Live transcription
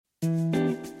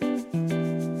Hello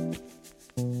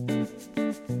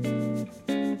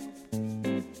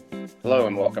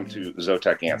and welcome to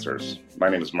Zotech Answers. My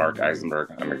name is Mark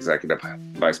Isenberg. I'm Executive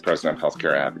Vice President of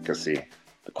Healthcare Advocacy.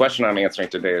 The question I'm answering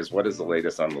today is, what is the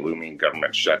latest on the looming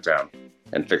government shutdown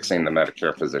and fixing the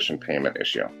Medicare physician payment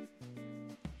issue?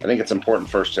 I think it's important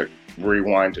first to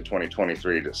rewind to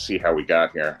 2023 to see how we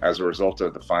got here. As a result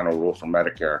of the final rule for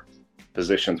Medicare,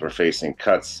 physicians were facing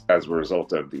cuts as a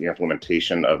result of the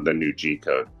implementation of the new G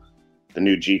code. The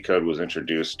new G code was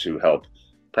introduced to help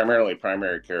primarily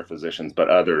primary care physicians, but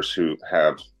others who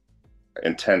have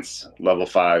intense level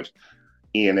 5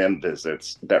 E&M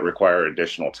visits that require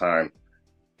additional time.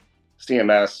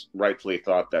 CMS rightfully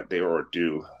thought that they were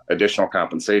due additional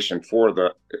compensation for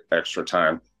the extra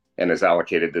time and has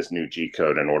allocated this new G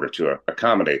code in order to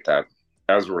accommodate that.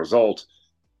 As a result,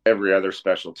 every other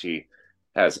specialty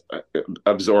has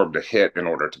absorbed a hit in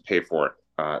order to pay for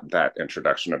that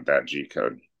introduction of that G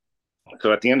code.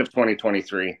 So at the end of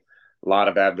 2023, a lot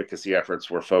of advocacy efforts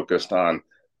were focused on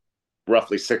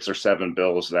roughly 6 or 7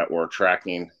 bills that were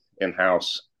tracking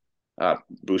in-house.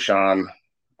 Bouchon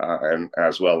and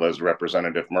as well as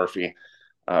Representative Murphy,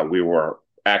 we were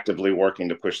actively working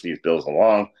to push these bills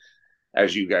along.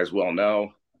 As you guys well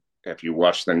know, if you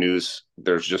watch the news,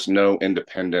 there's just no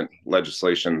independent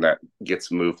legislation that gets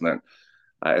movement,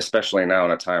 especially now in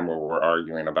a time where we're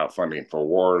arguing about funding for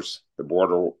wars, the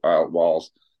border walls,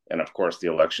 and of course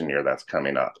the election year that's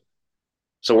coming up.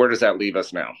 So where does that leave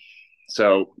us now?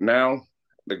 So now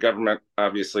the government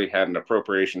obviously had an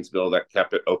appropriations bill that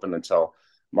kept it open until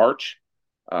March.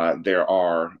 There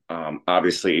are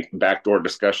obviously backdoor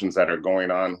discussions that are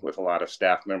going on with a lot of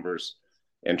staff members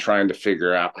and trying to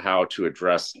figure out how to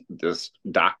address this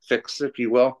doc fix, if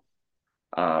you will.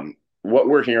 What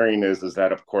we're hearing is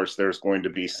that, of course, there's going to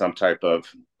be some type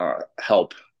of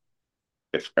help,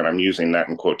 and I'm using that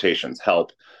in quotations,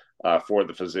 help for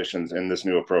the physicians in this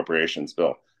new appropriations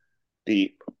bill.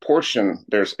 The portion,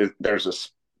 there's a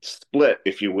split,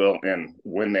 if you will, in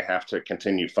when they have to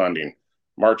continue funding.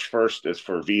 March 1st is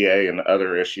for VA and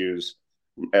other issues,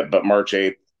 but March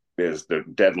 8th is the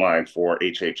deadline for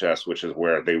HHS, which is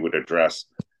where they would address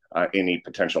any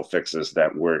potential fixes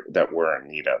that we're in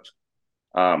need of.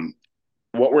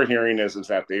 What we're hearing is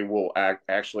that they will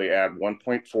actually add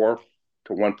 1.4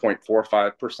 to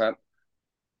 1.45%.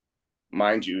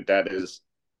 Mind you, that is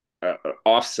an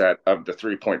offset of the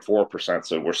 3.4%.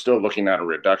 So we're still looking at a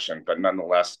reduction, but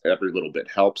nonetheless, every little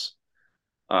bit helps.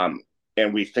 And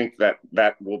we think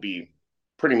that will be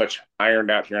pretty much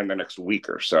ironed out here in the next week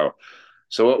or so.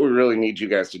 So what we really need you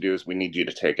guys to do is we need you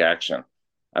to take action.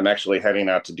 I'm actually heading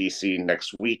out to DC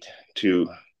next week to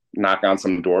knock on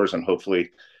some doors and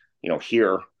hopefully,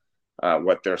 hear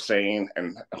what they're saying,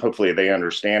 and hopefully they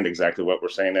understand exactly what we're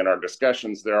saying in our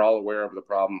discussions. They're all aware of the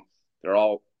problem. They're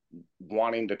all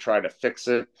wanting to try to fix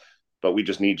it, but we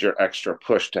just need your extra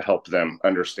push to help them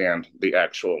understand the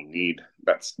actual need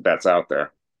that's out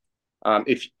there.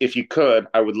 If you could,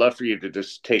 I would love for you to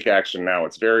just take action now.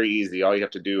 It's very easy. All you have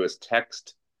to do is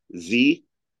text Z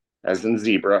as in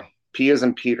zebra, P as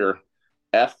in Peter,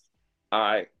 FIX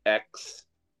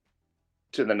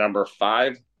to the number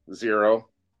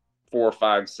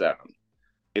 50457.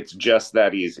 It's just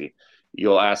that easy.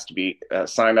 You'll ask to be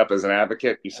signed up as an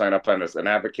advocate. You sign up as an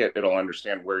advocate, it'll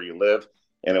understand where you live,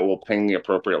 and it will ping the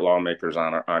appropriate lawmakers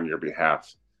on your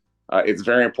behalf. It's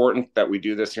very important that we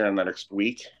do this here in the next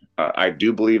week. I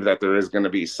do believe that there is going to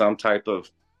be some type of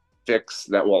fix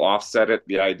that will offset it.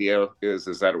 The idea is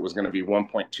that it was going to be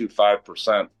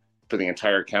 1.25% for the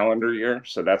entire calendar year.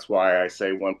 So that's why I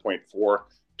say 1.4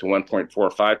 to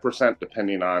 1.45%,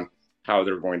 depending on how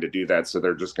they're going to do that. So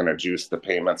they're just going to juice the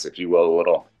payments, if you will, a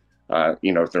little,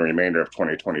 the remainder of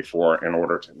 2024 in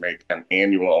order to make an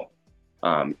annual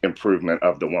improvement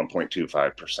of the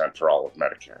 1.25% for all of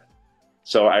Medicare.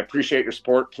 So I appreciate your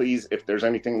support. Please, if there's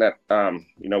anything that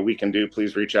we can do,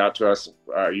 please reach out to us.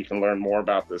 You can learn more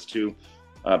about this too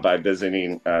by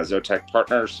visiting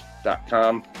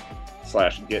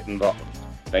zotechpartners.com/get involved.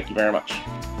 Thank you very much.